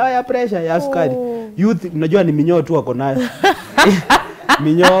siku, dawa ya pressure, ya sukari. Youth unajua ni minyoo tu wako nayo.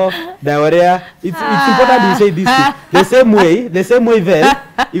 Minyoo, diarrhea. It's important to say this thing. The same way well,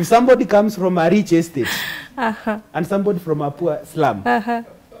 if somebody comes from a rich estate and somebody from a poor slum,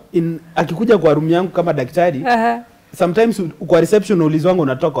 akikuja kwa room yangu kama daktari, sometimes kwa reception ulizwangu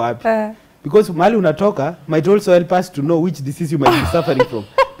unatoka wapi? Because mahali unatoka might also help us to know which disease you might be suffering from.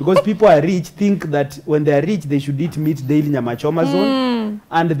 Because people are rich think that when they are rich they should eat meat daily, nyama choma zone,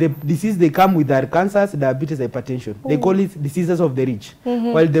 and the disease they come with are cancers, diabetes, hypertension. They call it diseases of the rich.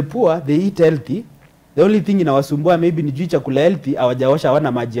 While the poor, they eat healthy. The only thing inawasumbua maybe ni juu chakula healthy, hawajaosha,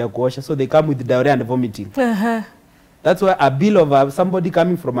 hawana maji ya kuosha, so they come with diarrhea and vomiting. That's why a bill of somebody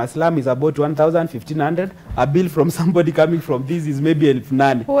coming from a slum is about 1,000, 1,500. A bill from somebody coming from this is maybe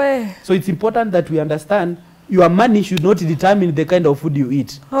 1,900. So it's important that we understand your money should not determine the kind of food you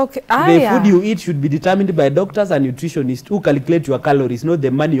eat. The food you eat should be determined by doctors and nutritionists who calculate your calories, not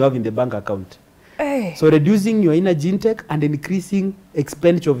the money you have in the bank account. So reducing your energy intake and increasing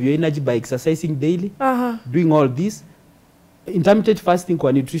expenditure of your energy by exercising daily, doing all this. Intermittent fasting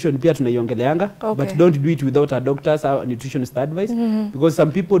kwa nutrition pia tunaiongeleanga, but don't do it without a doctor's or nutritionist advice, because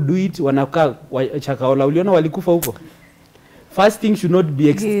some people do it wanakaa chakaola, uliona walikufa huko. Fasting should not be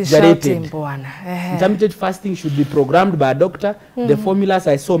exaggerated. Intermittent fasting should be programmed by a doctor. The formulas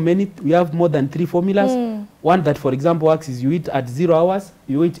are so many. We have more than 3 formulas. One that for example works is you eat at 0 hours,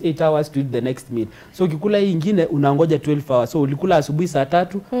 you eat 8 hours to eat the next meal. So ukikula hii ingine unangoja 12 hours. So ulikula asubuhi saa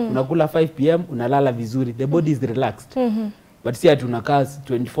 3, unakula 5 p.m, unalala vizuri. The body is relaxed. But see tunakaa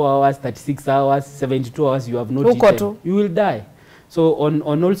 24 hours, 36 hours, 72 hours, you have not eaten. You will die. So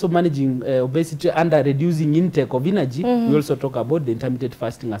on also managing obesity and reducing intake of energy, we also talk about the intermittent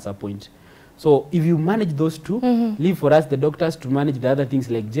fasting as a point. So if you manage those two, leave for us the doctors to manage the other things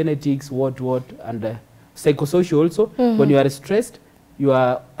like genetics, what, and psychosocial also. When you are stressed,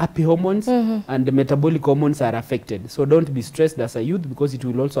 your happy hormones and the metabolic hormones are affected. So don't be stressed as a youth, because it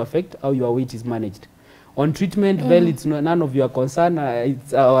will also affect how your weight is managed. On treatment, well, it's none of your concern.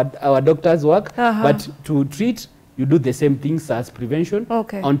 It's our doctor's work. But to treat, you do the same things as prevention.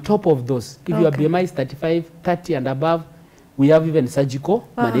 On top of those, if your BMI is 35, 30 and above, we have even surgical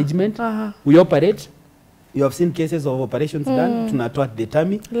management. We operate. You have seen cases of operations done. Tunatoa the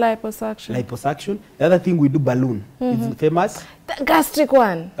tummy. Liposuction. The other thing we do balloon. It's famous. The gastric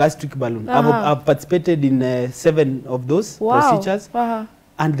one. Gastric balloon. I've participated in 7 of those procedures.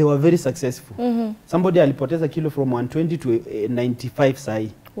 And they were very successful. Somebody alipoteza kilo from 120 to 95 sai.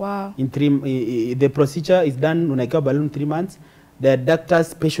 In 3, the procedure is done unakiwa balloon 3 months. The doctors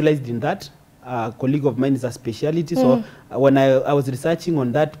specialized in that. a colleague of mine is a specialty. So when I was researching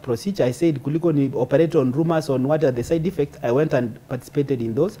on that procedure, I said, kuliko ni operate on rumors on what are the side effects. I went and participated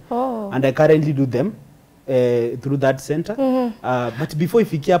in those. And I currently do them through that center. But before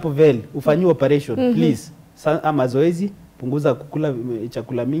ifikia hapo vele, ufanyiwe operation, please, mazoezi, punguza kukula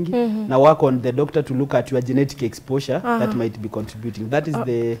chakula mingi, na work on the doctor to look at your genetic exposure that might be contributing. That is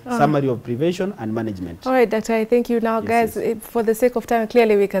the summary of prevention and management. All right, Doctor, I thank you. Now, guys, for the sake of time,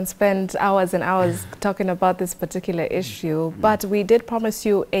 clearly we can spend hours and hours talking about this particular issue, but we did promise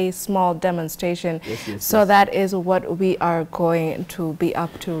you a small demonstration. So that is what we are going to be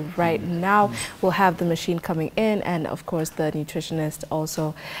up to right now. We'll have the machine coming in, and of course the nutritionist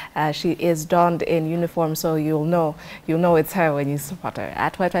also. She is donned in uniform, so you'll know it's her when you spot her.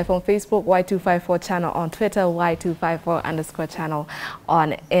 At Y254 on Facebook, Y254 channel on Twitter, Y254_channel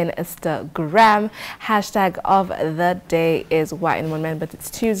on Instagram. Hashtag of the day is Why in One Man, but it's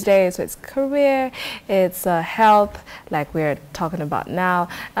Tuesday, so it's career, it's health, like we're talking about now,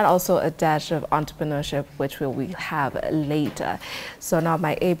 and also a dash of entrepreneurship, which we'll have later. So now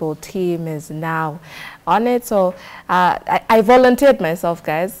my able team is now on it. So I volunteered myself,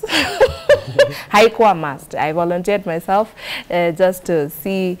 guys. Haikuwa must. I volunteered myself just to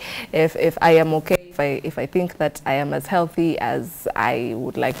see if I am okay, if I think that I am as healthy as I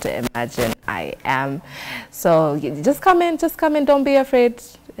would like to imagine I am. So just come in, don't be afraid.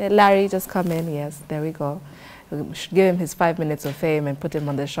 Larry, just come in. Yes, there we go. We should give him his 5 minutes of fame and put him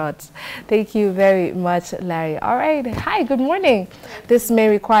on the shot. Thank you very much, Larry. All right. Hi, good morning. This may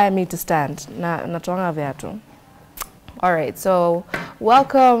require me to stand. All right, so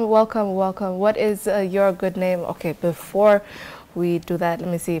welcome. What is your good name? Okay, before we do that, let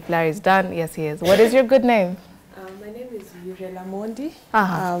me see if Larry's done. Yes, he is. What is your good name? My name is Yurela Mondi.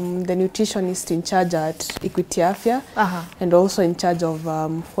 I'm the nutritionist in charge at Equity Afya and also in charge of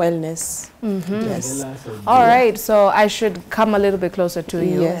wellness. Yes. All right, so I should come a little bit closer to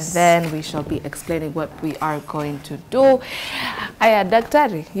you, and then we shall be explaining what we are going to do. Aya,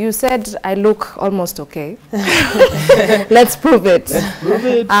 Daktari, you said I look almost okay. Let's prove it.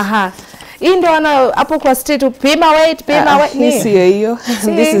 Hapo kwa street pima weight.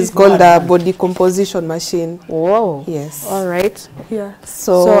 This is called a body composition machine. Whoa. Yes. All right. Yeah.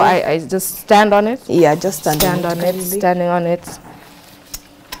 So I just stand on it? Yeah, just stand on it. Standing on it.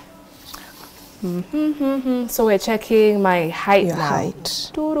 So we're checking my height Your now.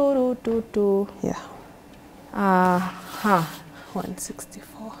 height. Yeah.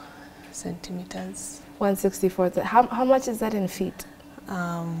 164 centimeters. 164. How much is that in feet?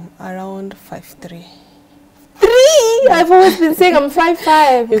 Around 5'3". 3? I've always been saying I'm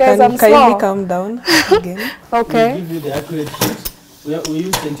 5'5" because I'm small. Kindly come down again. Okay. We'll give you the accurate feet. We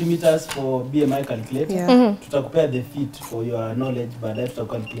use centimeters for BMI calculator. Yeah. To compare the feet for your knowledge, but I have to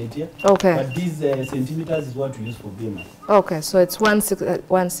calculate here. Okay. But these centimeters is what we use for BMI. Okay, so it's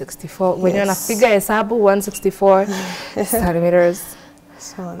 164. When you're on a figure hesabu, 164 centimeters.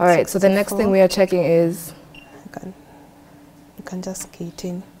 So all right, so the next thing we are checking is... You can just skate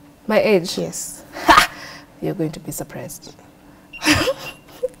in. My age? Yes. Ha! You're going to be surprised.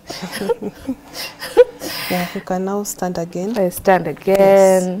 Yeah, you can now stand again. I stand again.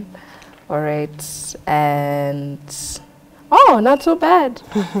 Yes. All right. And... Oh, not so bad.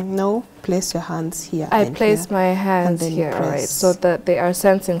 No, place your hands here. I place my hands here. All right. So that they are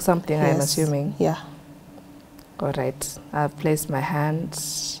sensing something, yes. I'm assuming. Yeah. All right. I've placed my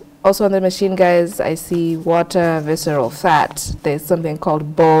hands. Also on the machine, guys, I see water, visceral fat. There's something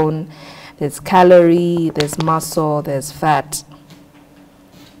called bone. There's calorie, there's muscle, there's fat.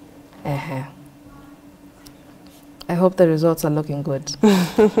 I hope the results are looking good.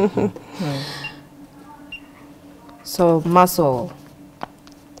 So muscle.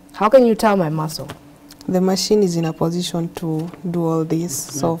 How can you tell my muscle? The machine is in a position to do all this.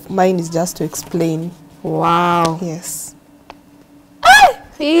 So mine is just to explain. Wow. Yes.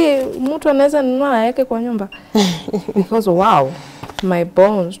 Because wow, my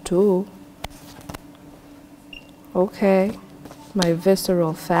bones too. Okay, my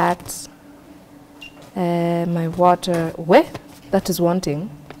visceral fats, my water. Where? That is wanting.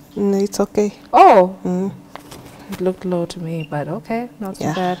 No, it's okay. Oh, it looked low to me, but okay, not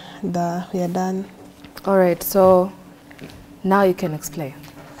too bad. We are done. All right, so now you can explain.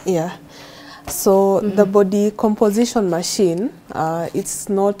 Yeah. So the body composition machine, it's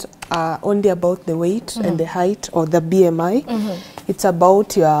not only about the weight and the height or the BMI. It's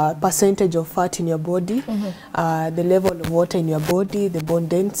about your percentage of fat in your body, the level of water in your body, the bone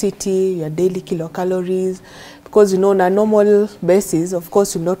density, your daily kilocalories. because, you know, on a normal basis, of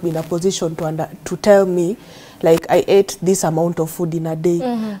course, you'll not be in a position to tell me, like, I ate this amount of food in a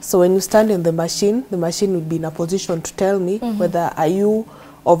day. So when you stand in the machine will be in a position to tell me whether are you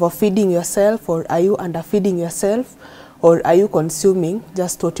overfeeding yourself or are you underfeeding yourself or are you consuming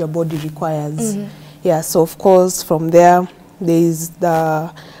just what your body requires. Yeah, so of course from there is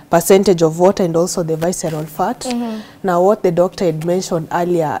the percentage of water and also the visceral fat. Now what the doctor had mentioned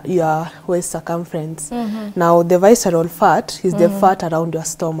earlier, your waist circumference. Now the visceral fat is the fat around your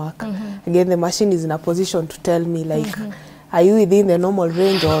stomach. Again, the machine is in a position to tell me, like, are you within the normal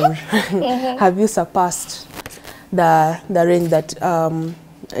range or have you surpassed the range that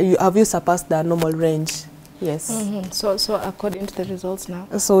have you surpassed the normal range? Yes. So according to the results now.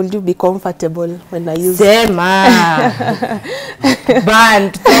 So will you be comfortable when I use band?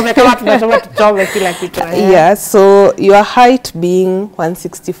 Yeah, so your height being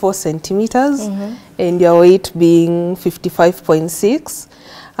 164 centimeters and your weight being 55.6.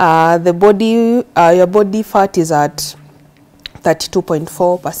 The body, your body fat is at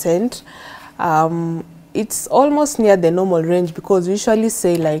 32.4%. It's almost near the normal range because we usually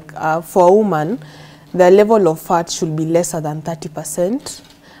say, like, for a woman, the level of fat should be lesser than 30%,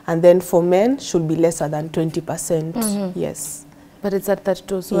 and then for men should be lesser than 20%. Yes. But it's at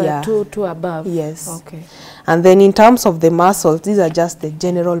 32, so yeah. at two above. Yes. Okay. And then in terms of the muscles, these are just the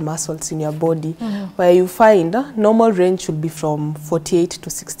general muscles in your body, where you find normal range should be from 48 to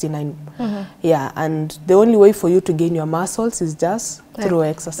 69. Yeah, and the only way for you to gain your muscles is just through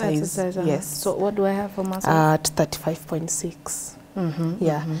exercise. Yes. So what do I have for muscles? At 35.6.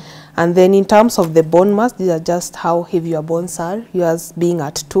 Yeah. And then in terms of the bone mass, these are just how heavy your bones are. Yours being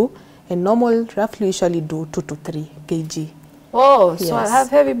at 2, and normal roughly usually do 2 to 3 kg. Oh, yes. So I have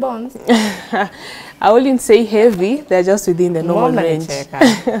heavy bones. I wouldn't say heavy, they're just within the normal range.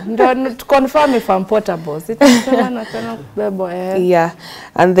 To confirm if I'm portable. Yeah.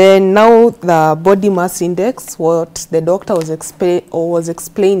 And then now the body mass index, what the doctor was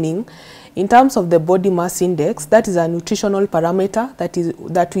explaining, in terms of the body mass index, that is a nutritional parameter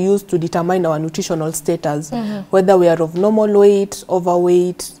that we use to determine our nutritional status, whether we are of normal weight,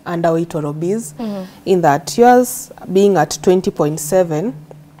 overweight, underweight, or obese. In that, yours being at 20.7,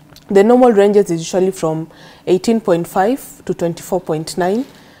 the normal ranges is usually from 18.5 to 24.9,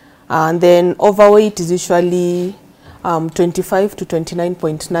 and then overweight is usually 25 to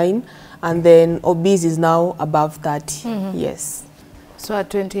 29.9, and then obese is now above 30. Yes. So at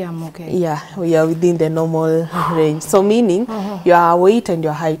 20, I'm okay? Yeah, we are within the normal range. So meaning your weight and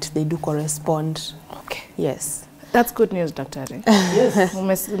your height, they do correspond. Okay. Yes. That's good news, Dr. Yes.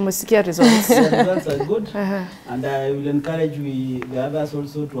 Umesikia results. The results are good. And I will encourage the others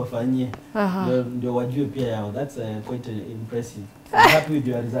also to wafanyie. Ndio wajue pia yao. That's quite impressive. I'm happy with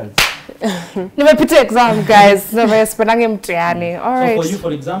your results. Nimepita exam, guys. Nimespendange mtihani. All right. So for you,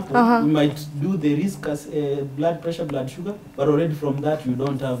 for example, we might do the risk as blood pressure, blood sugar, but already from that you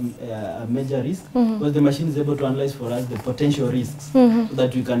don't have a major risk because the machine is able to analyze for us the potential risks so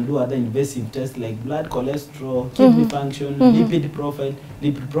that we can do other invasive tests like blood cholesterol, kidney function, lipid profile.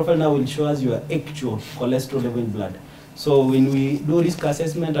 Lipid profile now will show us your actual cholesterol level in blood. So when we do risk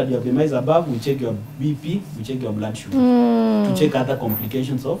assessment and your BMI is above, we check your BP, we check your blood sugar to check other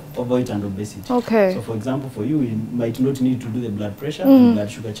complications of overweight and obesity. Okay. So for example, for you, we might not need to do the blood pressure and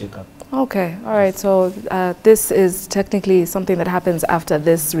blood sugar checkup. Okay. All right. So this is technically something that happens after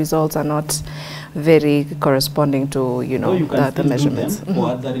these results are not very corresponding to, you know, you can the measurements. Do them for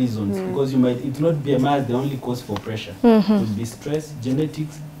other reasons because you might, it's not BMI as the only cause for pressure. It could be stress,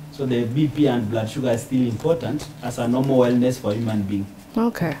 genetics. So the BP and blood sugar is still important as a normal wellness for a human being.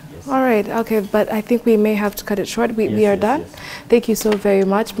 Okay. Yes. All right. Okay. But I think we may have to cut it short. We are done. Yes. Thank you so very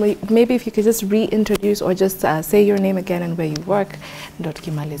much. Maybe if you could just reintroduce or just say your name again and where you work.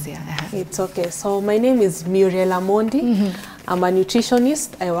 It's okay. So my name is Muriel Amondi. I'm a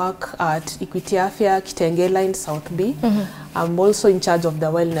nutritionist. I work at Equity Afya, Kitenge Line, South B. I'm also in charge of the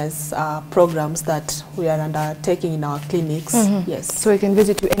wellness programs that we are undertaking in our clinics. Yes. So we can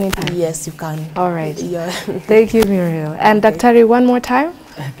visit you anytime? Yes, you can. All right. Yeah. Thank you, Muriel. And okay. Dr. one more time?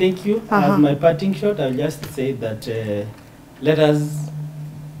 Thank you. As my parting shot, I'll just say that let us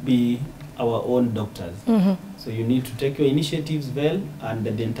be our own doctors. So you need to take your initiatives well, and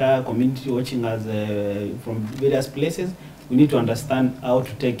the entire community watching us from various places, we need to understand how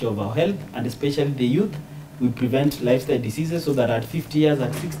to take care of our health, and especially the youth. We prevent lifestyle diseases so that at 50 years,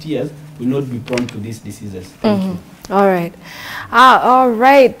 at 60 years, will not be prone to these diseases. Thank you. All right. All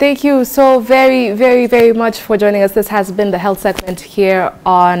right. Thank you so very much for joining us. This has been the health segment here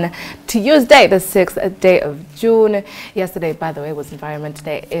on Tuesday, the 6th day of June. Yesterday, by the way, was Environment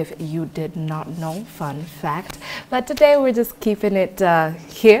Day, if you did not know. Fun fact. But today, we're just keeping it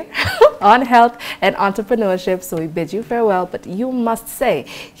here on health and entrepreneurship. So we bid you farewell, but you must stay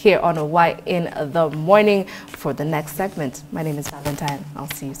here on Y in the Morning for the next segment. My name is Valentine.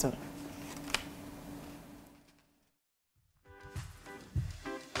 I'll see you soon.